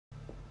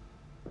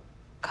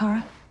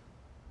Kara?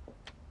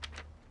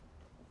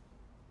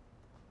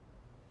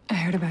 I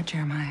heard about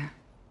Jeremiah.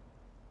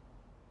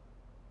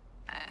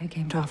 I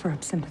came to offer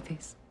up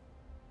sympathies.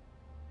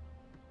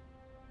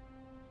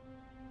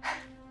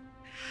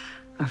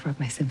 Offer up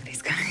my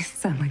sympathies, guys.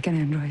 Sound like an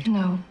android.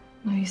 No,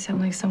 you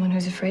sound like someone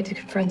who's afraid to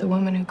confront the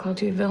woman who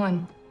called you a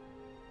villain.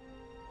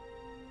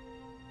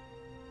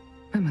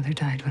 My mother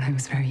died when I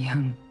was very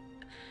young.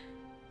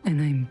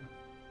 And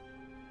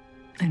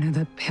I know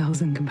that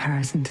pales in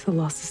comparison to the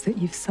losses that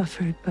you've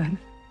suffered, but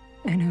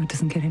I know it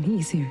doesn't get any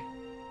easier.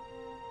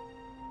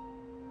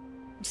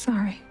 I'm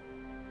sorry.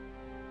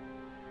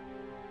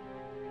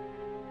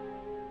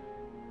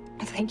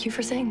 Thank you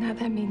for saying that.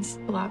 That means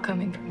a lot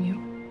coming from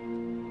you.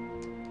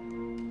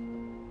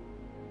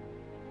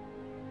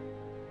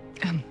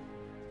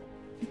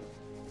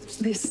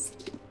 This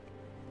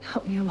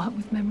helped me a lot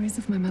with memories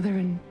of my mother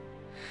and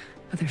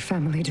other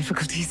family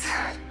difficulties.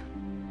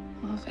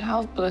 Well, if it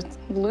helped with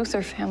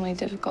Luther family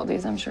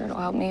difficulties, I'm sure it'll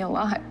help me a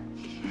lot.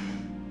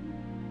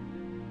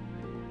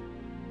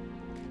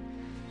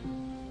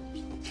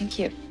 Thank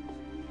you.